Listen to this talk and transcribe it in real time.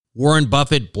Warren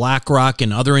Buffett, BlackRock,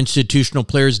 and other institutional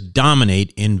players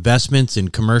dominate investments in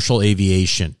commercial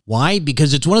aviation. Why?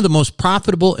 Because it's one of the most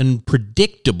profitable and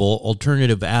predictable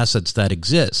alternative assets that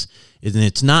exists, and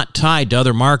it's not tied to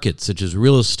other markets such as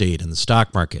real estate and the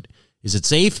stock market. Is it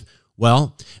safe?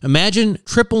 Well, imagine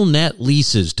triple net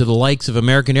leases to the likes of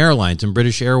American Airlines and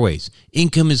British Airways.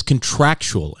 Income is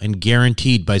contractual and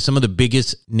guaranteed by some of the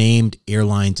biggest named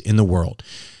airlines in the world.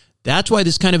 That's why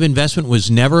this kind of investment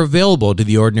was never available to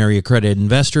the ordinary accredited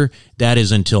investor. That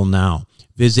is until now.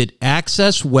 Visit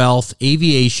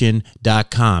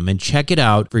accesswealthaviation.com and check it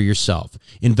out for yourself.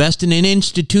 Invest in an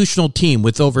institutional team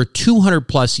with over 200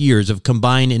 plus years of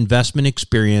combined investment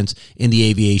experience in the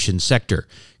aviation sector.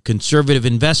 Conservative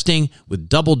investing with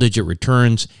double-digit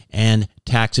returns and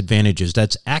tax advantages.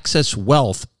 That's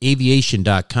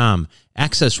accesswealthaviation.com.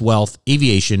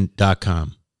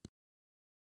 accesswealthaviation.com.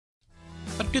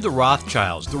 What do the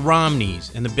Rothschilds, the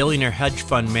Romneys, and the billionaire hedge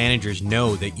fund managers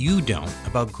know that you don't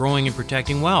about growing and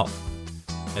protecting wealth?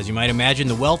 As you might imagine,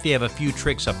 the wealthy have a few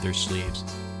tricks up their sleeves.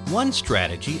 One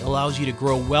strategy allows you to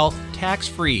grow wealth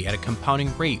tax-free at a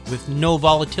compounding rate with no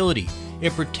volatility.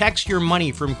 It protects your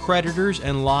money from creditors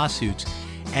and lawsuits,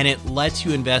 and it lets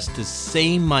you invest the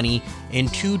same money in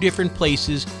two different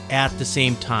places at the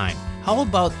same time. How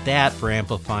about that for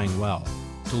amplifying wealth?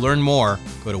 To learn more,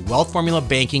 go to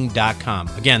wealthformulabanking.com.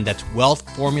 Again, that's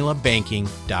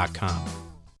wealthformulabanking.com.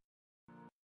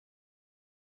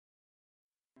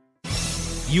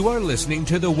 You are listening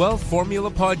to the Wealth Formula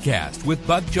Podcast with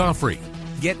Buck Joffrey.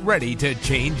 Get ready to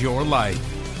change your life.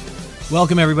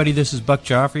 Welcome, everybody. This is Buck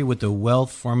Joffrey with the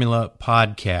Wealth Formula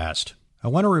Podcast. I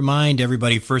want to remind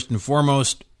everybody, first and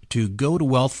foremost, to go to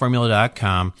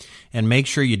wealthformula.com and make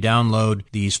sure you download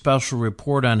the special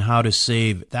report on how to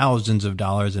save thousands of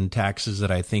dollars in taxes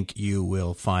that I think you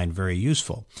will find very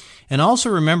useful. And also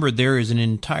remember, there is an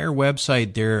entire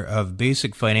website there of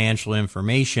basic financial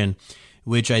information,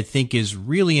 which I think is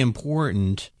really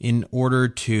important in order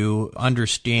to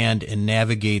understand and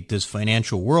navigate this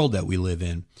financial world that we live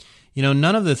in. You know,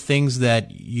 none of the things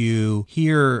that you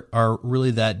hear are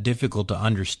really that difficult to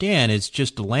understand. It's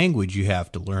just the language you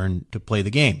have to learn to play the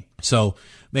game. So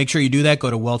make sure you do that. Go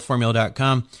to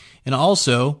wealthformula.com. And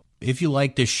also, if you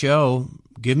like this show,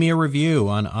 give me a review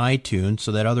on iTunes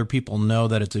so that other people know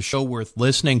that it's a show worth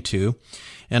listening to.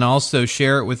 And also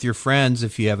share it with your friends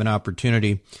if you have an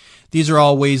opportunity. These are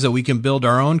all ways that we can build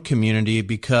our own community,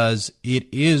 because it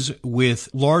is with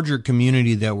larger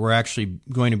community that we're actually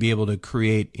going to be able to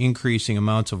create increasing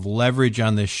amounts of leverage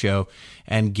on this show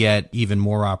and get even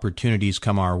more opportunities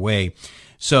come our way.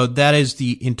 So that is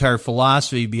the entire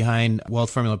philosophy behind Wealth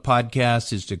Formula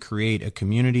Podcast, is to create a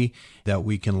community that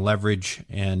we can leverage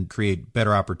and create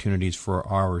better opportunities for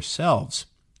ourselves.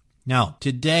 Now,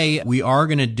 today we are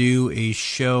going to do a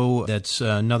show that's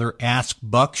another Ask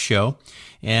Buck show.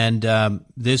 And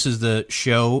this is the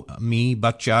show, me,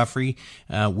 Buck Joffrey,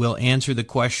 will answer the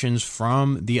questions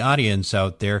from the audience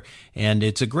out there. And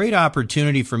it's a great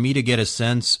opportunity for me to get a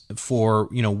sense for,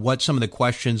 what some of the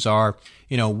questions are,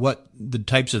 what the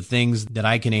types of things that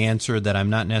I can answer that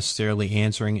I'm not necessarily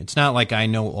answering. It's not like I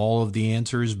know all of the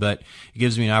answers, but it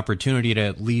gives me an opportunity to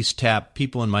at least tap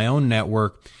people in my own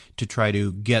network to try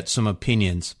to get some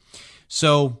opinions.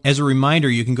 So as a reminder,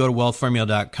 you can go to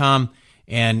wealthformula.com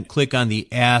and click on the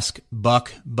Ask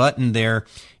Buck button there,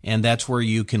 and that's where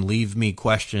you can leave me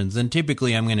questions. And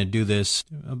typically I'm going to do this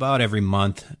about every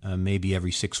month, maybe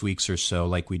every 6 weeks or so,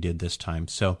 like we did this time.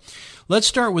 So let's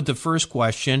start with the first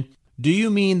question. Do you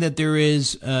mean that there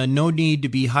is no need to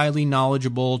be highly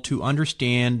knowledgeable to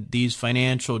understand these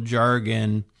financial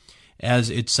jargon as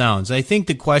it sounds? I think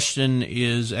the question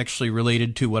is actually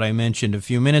related to what I mentioned a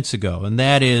few minutes ago, and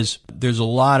that is there's a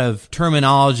lot of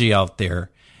terminology out there.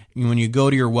 When you go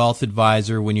to your wealth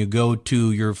advisor, when you go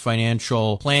to your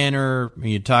financial planner, when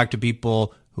you talk to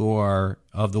people who are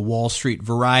of the Wall Street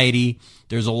variety,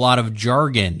 there's a lot of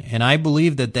jargon. And I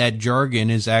believe that that jargon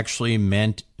is actually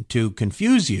meant to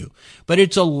confuse you. But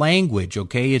it's a language,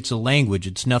 okay? It's a language.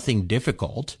 It's nothing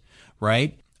difficult,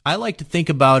 right? I like to think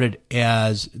about it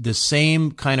as the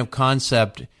same kind of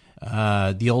concept,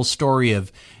 the old story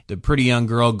of the pretty young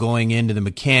girl going into the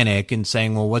mechanic and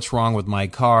saying, well, what's wrong with my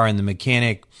car? And the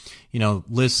mechanic,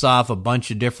 lists off a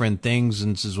bunch of different things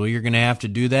and says, well, you're going to have to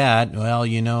do that.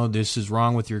 Well, this is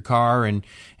wrong with your car and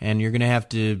you're going to have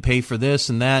to pay for this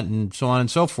and that and so on and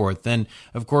so forth. Then,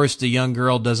 of course, the young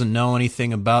girl doesn't know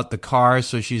anything about the car,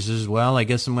 so she says, well, I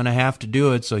guess I'm going to have to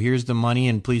do it, so here's the money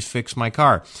and please fix my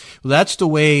car. Well, that's the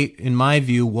way, in my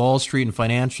view, Wall Street and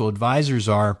financial advisors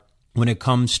are when it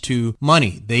comes to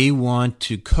money. They want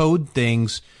to code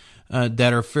things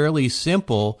that are fairly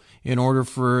simple in order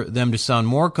for them to sound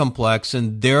more complex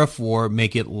and therefore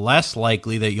make it less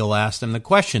likely that you'll ask them the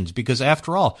questions. Because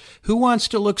after all, who wants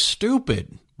to look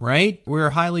stupid, right?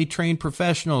 We're highly trained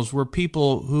professionals. We're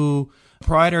people who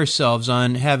pride ourselves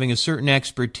on having a certain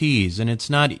expertise, and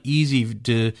it's not easy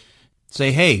to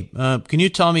say, hey, can you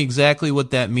tell me exactly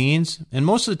what that means? And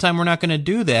most of the time we're not going to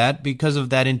do that because of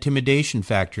that intimidation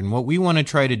factor. And what we want to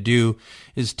try to do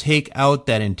is take out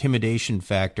that intimidation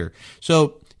factor.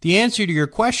 So the answer to your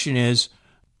question is,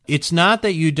 it's not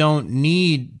that you don't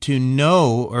need to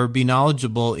know or be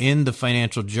knowledgeable in the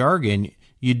financial jargon.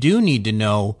 You do need to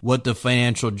know what the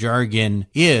financial jargon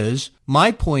is.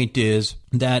 My point is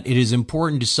that it is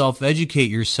important to self-educate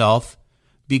yourself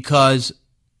because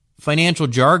financial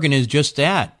jargon is just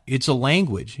that. It's a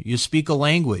language. You speak a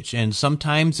language, and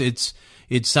sometimes it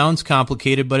sounds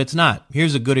complicated, but it's not.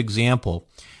 Here's a good example.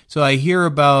 So I hear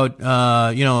about,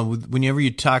 whenever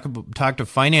you talk to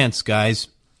finance guys,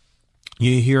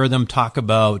 you hear them talk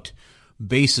about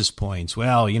basis points.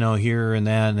 Well, here and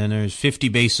that, and then there's 50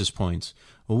 basis points.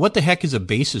 Well, what the heck is a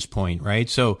basis point, right?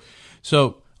 So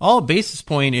all a basis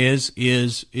point is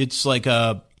it's like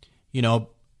 100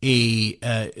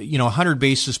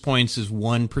 basis points is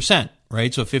 1%,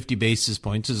 right? So 50 basis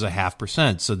points is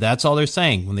 0.5%. So that's all they're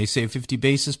saying. When they say 50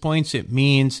 basis points, it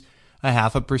means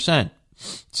 0.5%.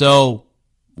 So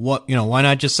why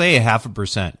not just say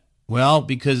 0.5%? Well,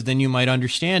 because then you might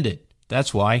understand it.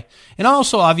 That's why. And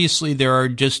also, obviously, there are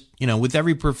just, with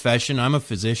every profession, I'm a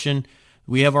physician,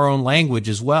 we have our own language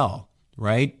as well,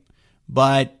 right?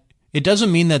 But it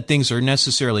doesn't mean that things are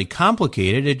necessarily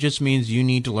complicated. It just means you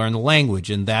need to learn the language.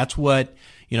 And that's what,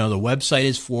 the website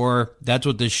is for. That's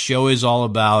what this show is all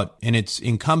about. And it's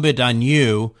incumbent on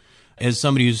you as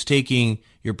somebody who's taking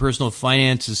your personal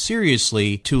finances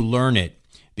seriously to learn it.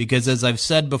 Because as I've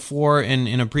said before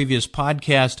in a previous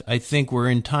podcast, I think we're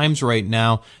in times right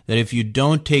now that if you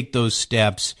don't take those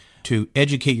steps to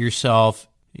educate yourself,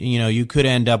 you could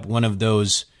end up one of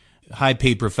those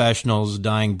high-paid professionals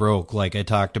dying broke, like I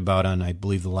talked about on, I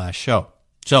believe, the last show.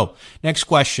 So, next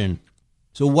question.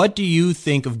 So, what do you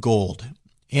think of gold?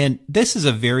 And this is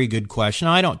a very good question.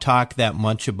 I don't talk that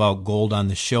much about gold on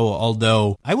the show,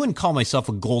 although I wouldn't call myself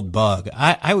a gold bug.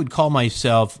 I would call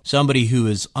myself somebody who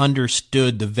has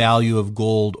understood the value of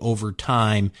gold over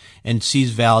time and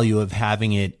sees value of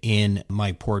having it in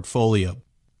my portfolio.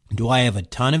 Do I have a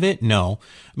ton of it? No.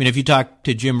 I mean, if you talk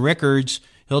to Jim Rickards,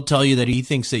 he'll tell you that he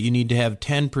thinks that you need to have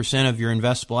 10% of your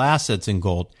investable assets in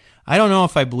gold. I don't know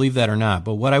if I believe that or not,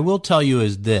 but what I will tell you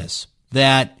is this,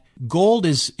 that gold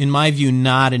is, in my view,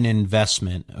 not an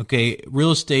investment. Okay,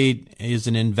 real estate is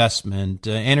an investment.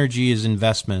 Energy is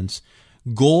investments.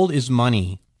 Gold is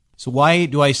money. So why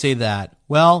do I say that?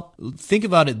 Well, think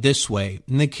about it this way.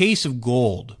 In the case of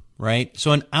gold, right?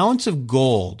 So an ounce of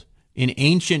gold in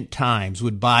ancient times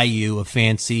would buy you a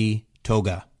fancy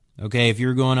toga. Okay, if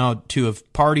you're going out to a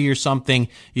party or something,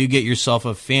 you get yourself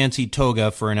a fancy toga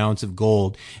for an ounce of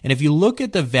gold. And if you look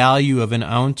at the value of an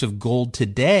ounce of gold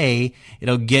today,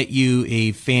 it'll get you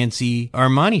a fancy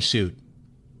Armani suit.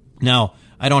 Now,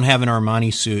 I don't have an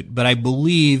Armani suit, but I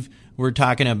believe we're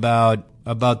talking about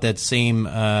that same,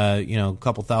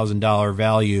 couple $1,000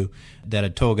 value that a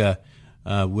toga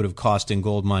would have cost in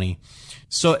gold money.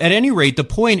 So at any rate, the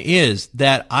point is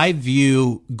that I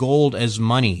view gold as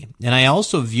money, and I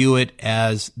also view it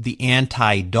as the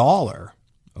anti-dollar,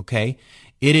 okay?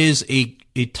 It is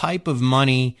a type of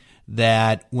money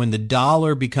that when the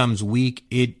dollar becomes weak,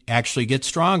 it actually gets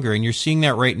stronger. And you're seeing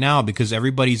that right now because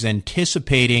everybody's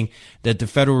anticipating that the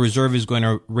Federal Reserve is going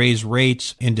to raise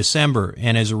rates in December.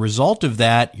 And as a result of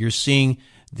that, you're seeing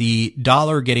the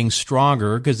dollar getting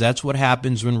stronger because that's what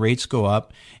happens when rates go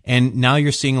up. And now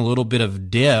you're seeing a little bit of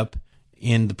dip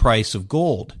in the price of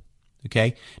gold.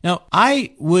 Okay. Now,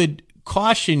 I would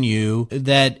caution you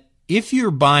that if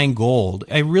you're buying gold,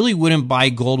 I really wouldn't buy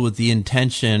gold with the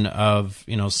intention of,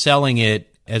 selling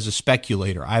it as a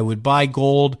speculator. I would buy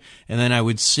gold and then I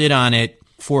would sit on it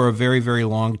for a very, very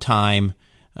long time,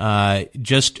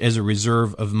 just as a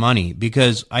reserve of money.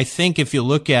 Because I think if you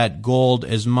look at gold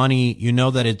as money, you know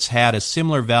that it's had a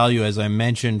similar value, as I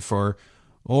mentioned, for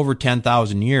over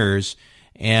 10,000 years.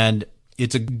 And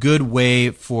it's a good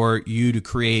way for you to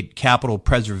create capital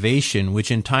preservation, which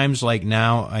in times like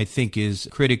now, I think is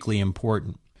critically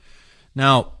important.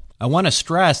 Now, I want to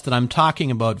stress that I'm talking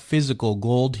about physical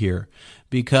gold here,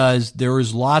 because there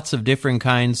is lots of different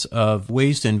kinds of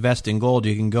ways to invest in gold.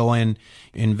 You can go in,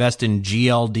 invest in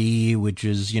GLD, which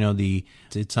is,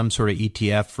 it's some sort of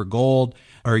ETF for gold,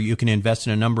 or you can invest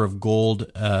in a number of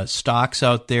gold stocks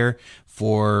out there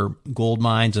for gold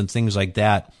mines and things like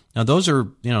that. Now, those are,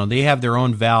 they have their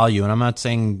own value, and I'm not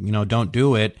saying, don't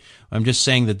do it. I'm just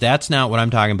saying that that's not what I'm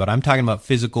talking about. I'm talking about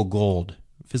physical gold.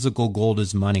 Physical gold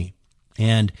is money.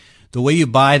 And the way you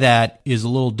buy that is a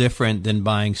little different than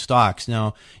buying stocks.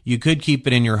 Now, you could keep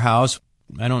it in your house.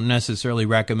 I don't necessarily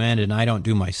recommend it, and I don't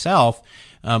do myself,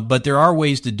 but there are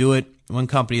ways to do it. One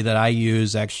company that I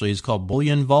use actually is called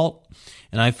Bullion Vault,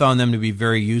 and I found them to be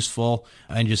very useful.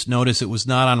 I just noticed it was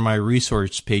not on my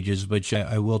resource pages, which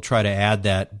I will try to add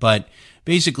that. But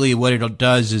basically what it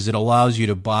does is it allows you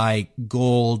to buy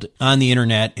gold on the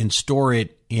internet and store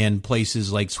it in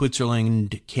places like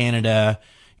Switzerland, Canada,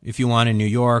 if you want in New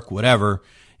York, whatever.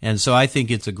 And so I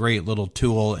think it's a great little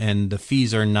tool, and the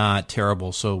fees are not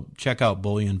terrible. So check out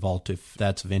Bullion Vault if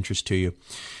that's of interest to you.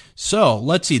 So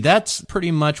let's see. That's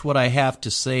pretty much what I have to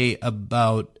say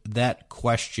about that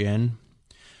question.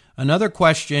 Another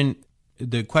question,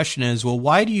 the question is, well,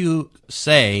 why do you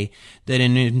say that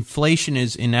an inflation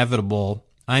is inevitable?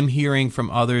 I'm hearing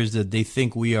from others that they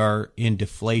think we are in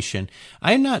deflation.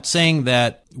 I'm not saying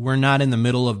that we're not in the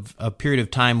middle of a period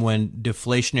of time when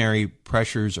deflationary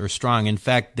pressures are strong. In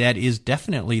fact, that is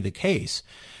definitely the case.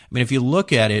 I mean, if you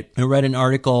look at it, I read an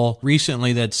article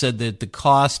recently that said that the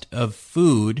cost of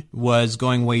food was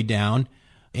going way down.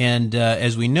 And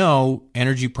as we know,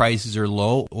 energy prices are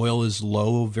low. Oil is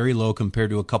low, very low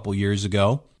compared to a couple years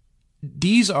ago.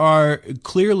 These are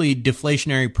clearly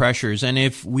deflationary pressures, and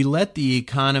if we let the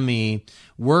economy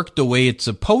work the way it's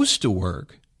supposed to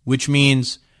work, which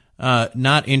means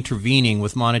not intervening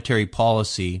with monetary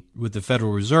policy with the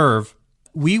Federal Reserve,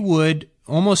 we would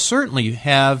almost certainly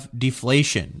have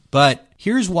deflation. But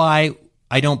here's why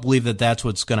I don't believe that that's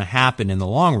what's going to happen in the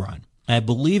long run. I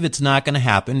believe it's not going to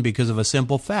happen because of a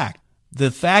simple fact.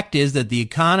 The fact is that the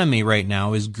economy right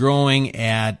now is growing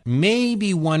at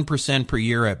maybe 1% per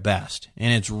year at best,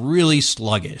 and it's really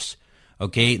sluggish.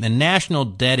 Okay, the national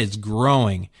debt is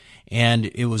growing, and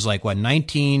it was like,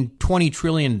 $19-20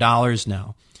 trillion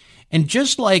now. And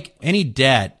just like any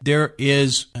debt, there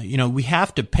is, we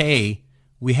have to pay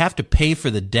for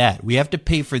the debt. We have to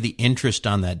pay for the interest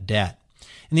on that debt.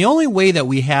 And the only way that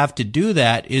we have to do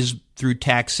that is through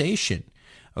taxation.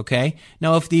 Okay.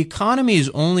 Now, if the economy is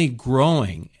only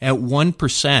growing at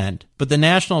 1%, but the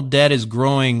national debt is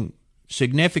growing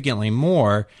significantly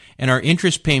more and our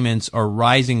interest payments are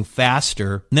rising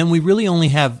faster, then we really only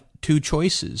have two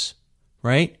choices,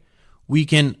 right? We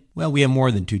have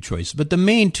more than two choices, but the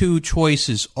main two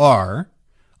choices are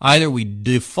either we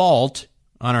default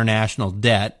on our national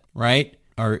debt, right?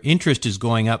 Our interest is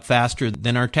going up faster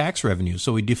than our tax revenue,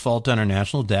 so we default on our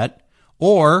national debt,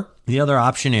 or the other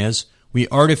option is we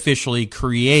artificially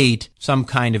create some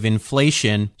kind of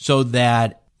inflation so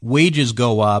that wages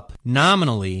go up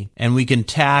nominally and we can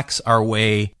tax our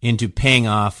way into paying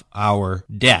off our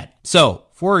debt. So,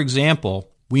 for example,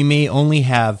 we may only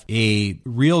have a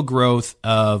real growth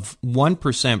of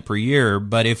 1% per year,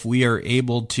 but if we are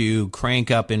able to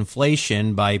crank up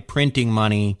inflation by printing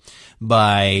money,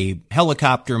 by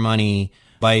helicopter money,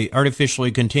 by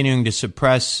artificially continuing to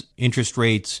suppress interest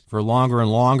rates for longer and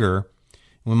longer,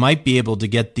 we might be able to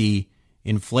get the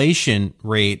inflation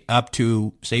rate up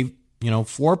to, say,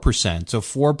 4%. So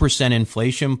 4%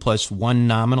 inflation plus 1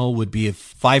 nominal would be a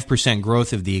 5%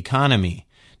 growth of the economy.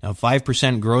 Now,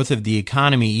 5% growth of the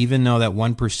economy, even though that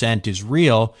 1% is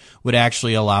real, would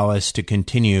actually allow us to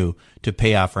continue to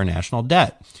pay off our national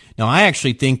debt. Now, I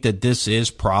actually think that this is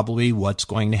probably what's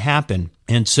going to happen.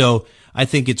 And so I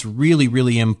think it's really,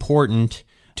 really important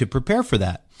to prepare for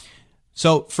that.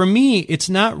 So for me, it's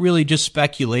not really just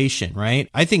speculation, right?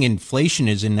 I think inflation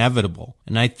is inevitable.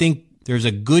 And I think there's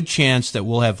a good chance that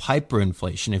we'll have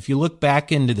hyperinflation. If you look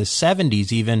back into the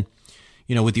 70s even,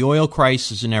 with the oil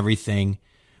crisis and everything,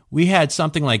 we had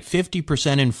something like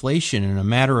 50% inflation in a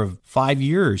matter of 5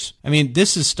 years. I mean,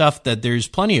 this is stuff that there's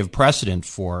plenty of precedent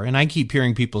for. And I keep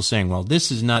hearing people saying, well,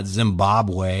 this is not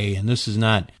Zimbabwe and this is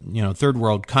not, third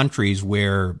world countries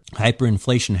where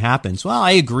hyperinflation happens. Well,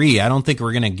 I agree. I don't think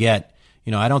we're going to get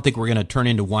I don't think we're going to turn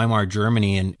into Weimar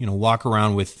Germany and, walk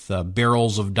around with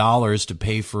barrels of dollars to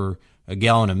pay for a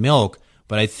gallon of milk.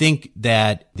 But I think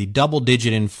that the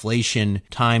double-digit inflation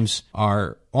times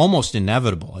are almost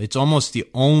inevitable. It's almost the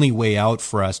only way out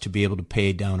for us to be able to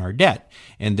pay down our debt,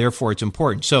 and therefore it's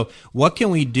important. So what can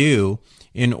we do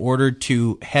in order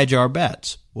to hedge our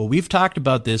bets? Well, we've talked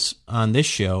about this on this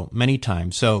show many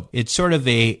times. So it's sort of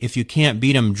a if you can't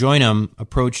beat them, join them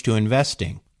approach to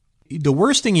investing. the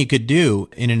worst thing you could do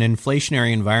in an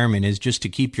inflationary environment is just to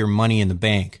keep your money in the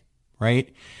bank,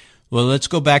 right? Well, let's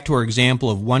go back to our example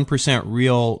of 1%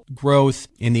 real growth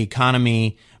in the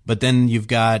economy, but then you've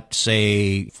got,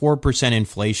 say, 4%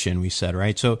 inflation, we said,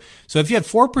 right? So if you had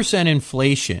 4%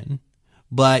 inflation,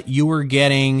 but you were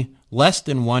getting less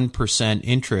than 1%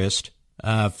 interest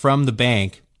from the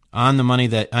bank on the money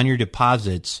on your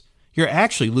deposits, you're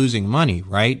actually losing money,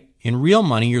 right? In real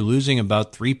money, you're losing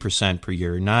about 3% per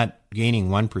year, not gaining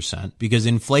 1%, because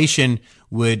inflation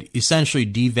would essentially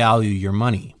devalue your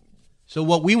money. So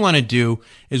what we want to do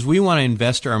is we want to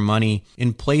invest our money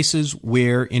in places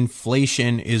where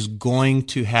inflation is going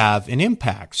to have an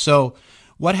impact. So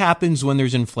what happens when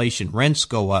there's inflation? Rents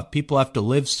go up. People have to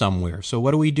live somewhere. So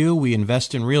what do? We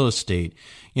invest in real estate.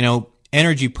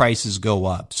 Energy prices go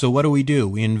up. So what do?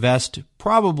 We invest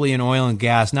probably in oil and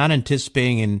gas, not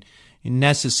anticipating in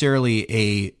necessarily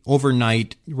a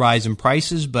overnight rise in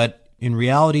prices, but in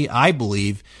reality, I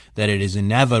believe that it is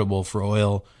inevitable for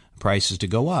oil prices to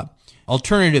go up.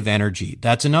 Alternative energy,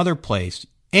 that's another place.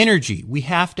 Energy, we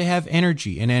have to have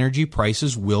energy, and energy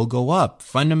prices will go up.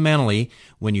 Fundamentally,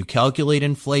 when you calculate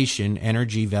inflation,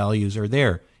 energy values are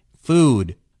there.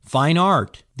 Food, fine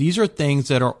art, these are things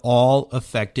that are all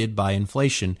affected by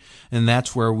inflation, and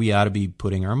that's where we ought to be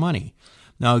putting our money.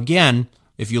 Now, again,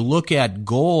 if you look at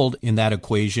gold in that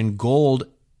equation, gold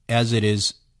as it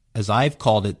is, as I've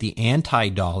called it, the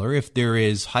anti-dollar, if there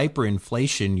is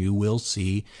hyperinflation, you will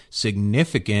see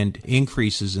significant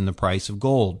increases in the price of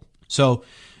gold. So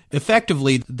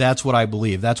effectively, that's what I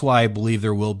believe. That's why I believe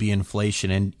there will be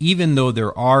inflation. And even though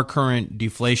there are current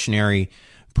deflationary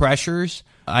pressures,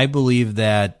 I believe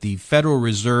that the Federal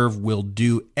Reserve will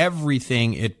do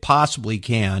everything it possibly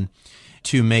can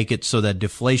to make it so that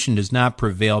deflation does not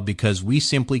prevail, because we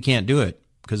simply can't do it.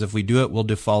 Because if we do it, we'll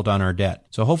default on our debt.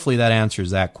 So hopefully that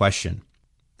answers that question.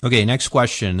 Okay, next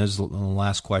question. This is the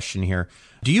last question here.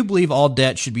 Do you believe all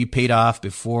debt should be paid off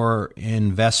before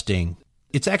investing?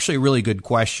 It's actually a really good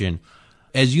question.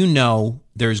 As you know,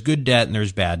 there's good debt and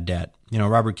there's bad debt.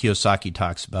 Robert Kiyosaki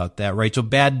talks about that, right? So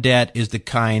bad debt is the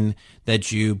kind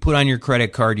that you put on your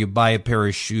credit card, you buy a pair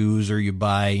of shoes, or you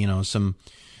buy, some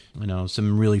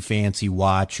really fancy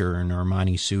watch or an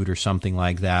Armani suit or something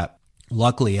like that.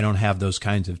 Luckily, I don't have those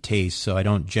kinds of tastes, so I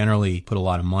don't generally put a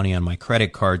lot of money on my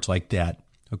credit cards like that,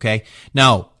 okay?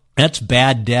 Now, that's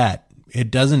bad debt. It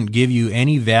doesn't give you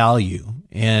any value,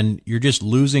 and you're just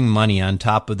losing money on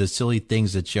top of the silly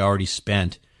things that you already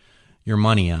spent your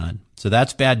money on. So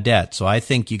that's bad debt, so I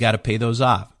think you got to pay those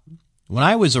off. When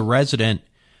I was a resident,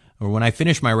 or when I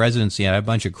finished my residency, I had a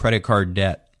bunch of credit card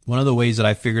debt. One of the ways that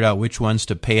I figured out which ones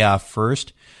to pay off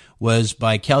first was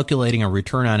by calculating a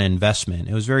return on investment.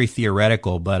 It was very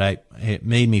theoretical, but it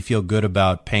made me feel good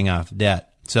about paying off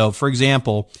debt. So, for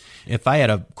example, if I had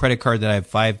a credit card that I have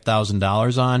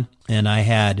 $5,000 on and I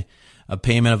had a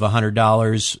payment of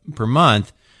 $100 per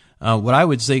month, what I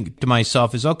would think to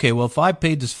myself is, okay, well, if I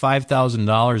paid this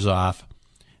 $5,000 off,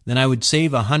 then I would save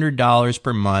 $100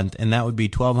 per month, and that would be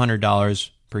 $1,200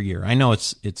 per year. I know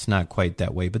it's not quite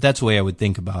that way, but that's the way I would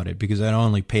think about it, because I'd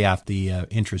only pay off the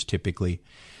interest typically.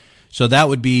 So that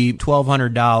would be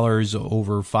 $1,200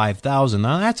 over $5,000.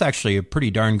 Now, that's actually a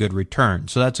pretty darn good return.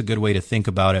 So that's a good way to think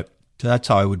about it. So that's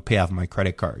how I would pay off my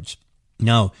credit cards.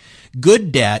 Now,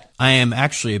 good debt, I am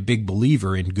actually a big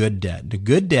believer in good debt. The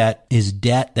good debt is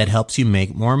debt that helps you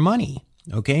make more money.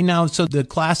 Okay, now, so the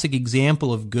classic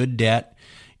example of good debt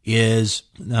is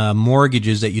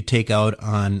mortgages that you take out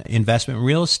on investment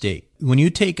real estate. When you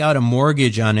take out a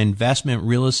mortgage on investment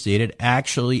real estate, it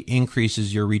actually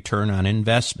increases your return on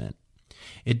investment.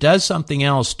 It does something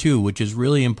else too, which is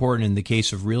really important in the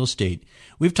case of real estate.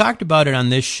 We've talked about it on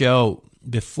this show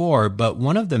before, but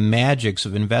one of the magics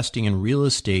of investing in real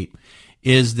estate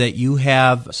is that you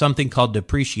have something called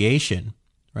depreciation,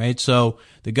 right? So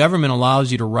the government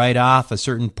allows you to write off a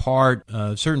certain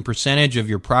percentage of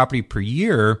your property per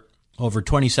year over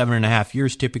 27 and a half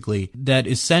years typically, that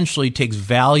essentially takes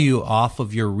value off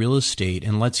of your real estate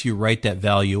and lets you write that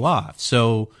value off.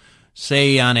 So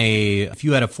say if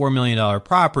you had a $4 million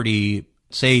property,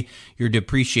 say your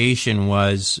depreciation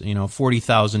was,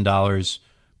 $40,000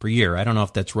 per year. I don't know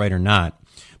if that's right or not.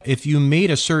 If you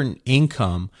made a certain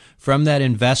income from that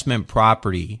investment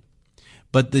property,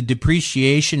 but the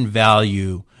depreciation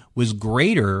value was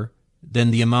greater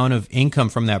than the amount of income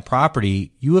from that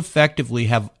property, you effectively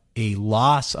have a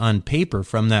loss on paper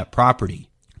from that property,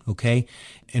 okay?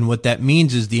 And what that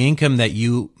means is the income that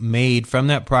you made from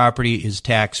that property is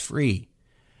tax-free.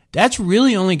 That's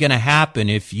really only going to happen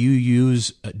if you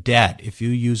use debt, if you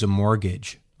use a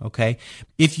mortgage, okay?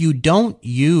 If you don't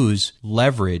use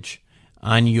leverage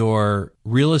on your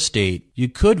real estate, you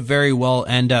could very well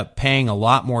end up paying a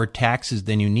lot more taxes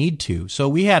than you need to. So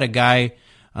we had a guy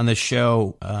on the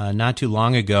show not too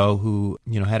long ago who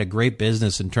had a great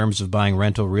business in terms of buying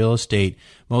rental real estate,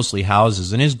 mostly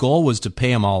houses, and his goal was to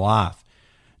pay them all off.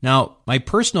 Now, my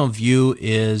personal view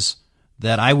is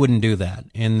that I wouldn't do that.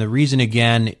 And the reason,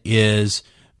 again, is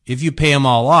if you pay them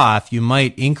all off, you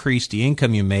might increase the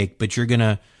income you make, but you're going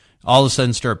to all of a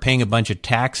sudden start paying a bunch of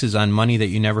taxes on money that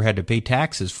you never had to pay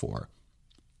taxes for.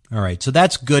 All right, so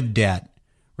that's good debt,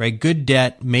 right? Good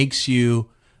debt makes you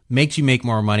make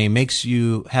more money, makes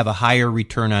you have a higher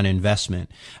return on investment.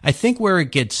 I think where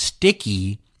it gets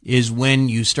sticky is when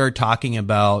you start talking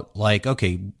about, like,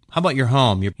 okay, how about your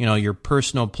home, your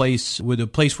personal place, with the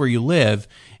place where you live?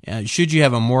 Should you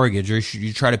have a mortgage, or should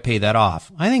you try to pay that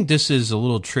off? I think this is a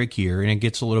little trickier, and it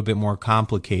gets a little bit more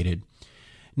complicated.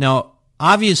 Now,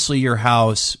 obviously, your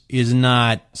house is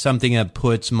not something that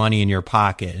puts money in your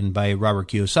pocket, and by Robert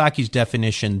Kiyosaki's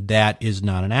definition, that is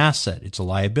not an asset. It's a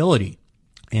liability,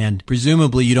 and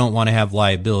presumably you don't want to have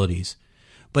liabilities.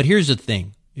 But here's the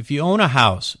thing. If you own a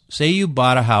house, say you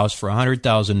bought a house for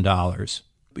 $100,000,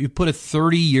 you put a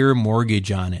 30-year mortgage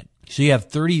on it, so you have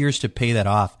 30 years to pay that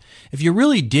off. If you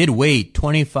really did wait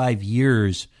 25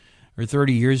 years or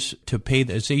 30 years to pay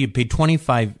that, say you paid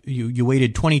 25, you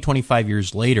waited 25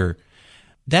 years later,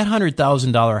 that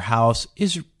 $100,000 house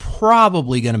is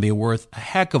probably going to be worth a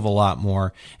heck of a lot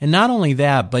more. And not only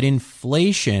that, but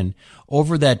inflation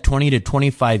over that 20 to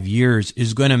 25 years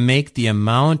is going to make the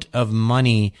amount of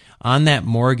money on that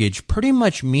mortgage pretty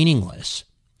much meaningless.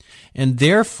 And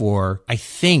therefore, I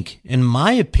think, in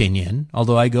my opinion,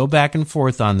 although I go back and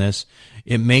forth on this,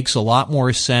 it makes a lot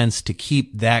more sense to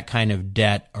keep that kind of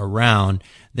debt around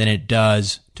than it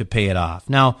does to pay it off.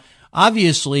 Now,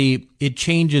 obviously, it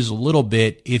changes a little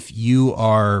bit if you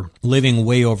are living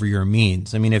way over your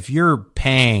means. I mean, if you're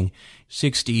paying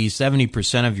 60,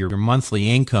 70% of your monthly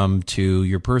income to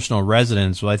your personal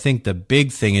residence, well, I think the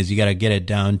big thing is you got to get it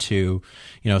down to,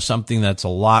 something that's a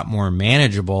lot more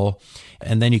manageable.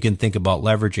 And then you can think about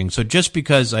leveraging. So just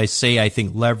because I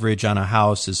think leverage on a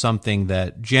house is something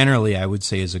that generally I would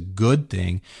say is a good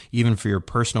thing, even for your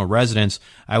personal residence,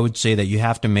 I would say that you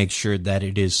have to make sure that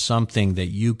it is something that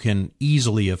you can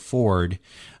easily afford.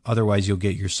 Otherwise, you'll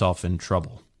get yourself in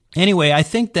trouble. Anyway, I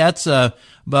think that's about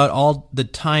all the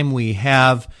time we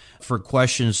have for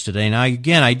questions today. Now,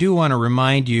 again, I do want to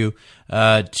remind you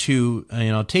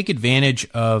to take advantage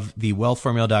of the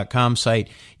wealthformula.com site.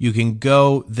 You can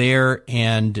go there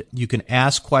and you can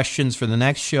ask questions for the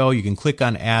next show. You can click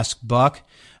on Ask Buck.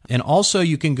 And also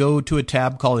you can go to a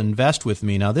tab called Invest With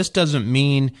Me. Now, this doesn't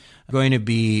mean going to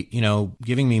be,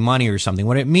 giving me money or something.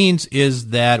 What it means is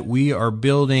that we are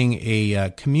building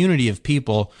a community of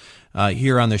people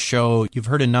here on the show. You've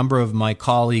heard a number of my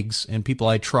colleagues and people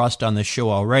I trust on the show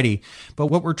already. But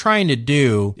what we're trying to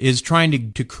do is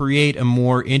trying to create a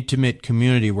more intimate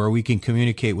community where we can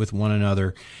communicate with one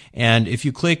another. And if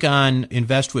you click on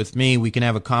Invest With Me, we can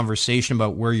have a conversation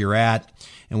about where you're at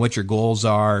and what your goals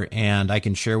are. And I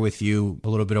can share with you a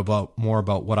little bit more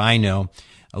about what I know,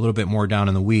 a little bit more down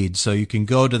in the weeds. So you can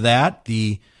go to that,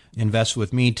 the Invest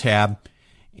With Me tab.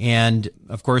 And,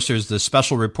 of course, there's the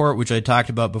special report, which I talked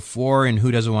about before, and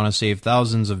who doesn't want to save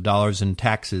thousands of dollars in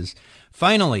taxes.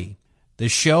 Finally, the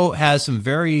show has some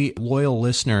very loyal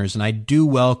listeners, and I do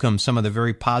welcome some of the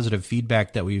very positive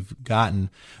feedback that we've gotten.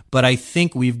 But I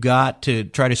think we've got to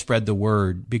try to spread the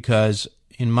word because,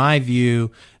 in my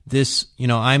view,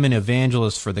 I'm an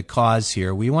evangelist for the cause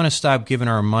here. We want to stop giving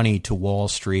our money to Wall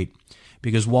Street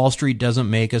because Wall Street doesn't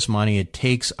make us money. It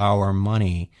takes our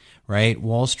money. Right?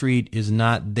 Wall Street is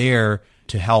not there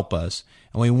to help us.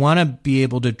 And we want to be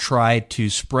able to try to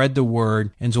spread the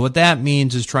word. And so what that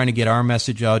means is trying to get our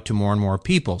message out to more and more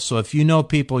people. So if you know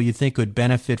people you think would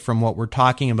benefit from what we're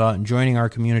talking about and joining our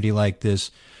community like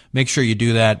this, make sure you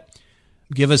do that.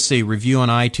 Give us a review on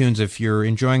iTunes if you're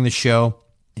enjoying the show.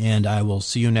 And I will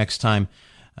see you next time.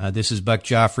 This is Buck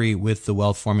Joffrey with the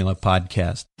Wealth Formula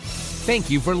Podcast. Thank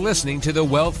you for listening to the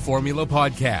Wealth Formula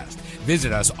Podcast.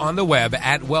 Visit us on the web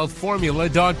at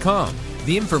wealthformula.com.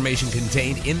 The information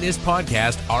contained in this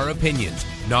podcast are opinions,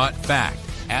 not fact.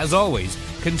 As always,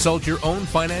 consult your own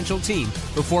financial team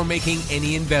before making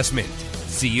any investment.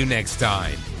 See you next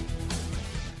time.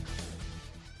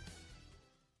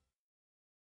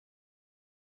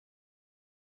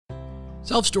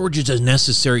 Self-storage is a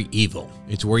necessary evil.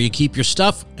 It's where you keep your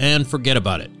stuff and forget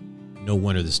about it. No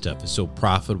wonder this stuff is so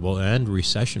profitable and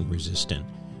recession-resistant.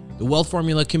 The Wealth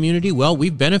Formula community, well,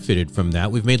 we've benefited from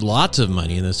that. We've made lots of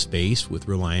money in this space with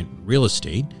Reliant Real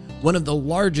Estate, one of the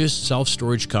largest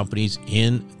self-storage companies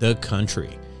in the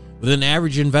country. With an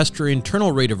average investor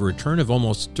internal rate of return of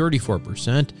almost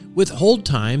 34%, with hold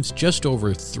times just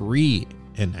over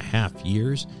 3.5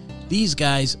 years, these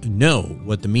guys know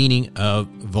what the meaning of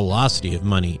velocity of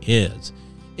money is.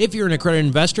 If you're an accredited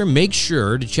investor, make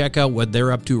sure to check out what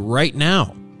they're up to right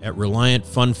now at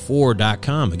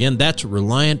ReliantFund4.com. Again, that's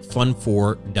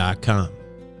ReliantFund4.com.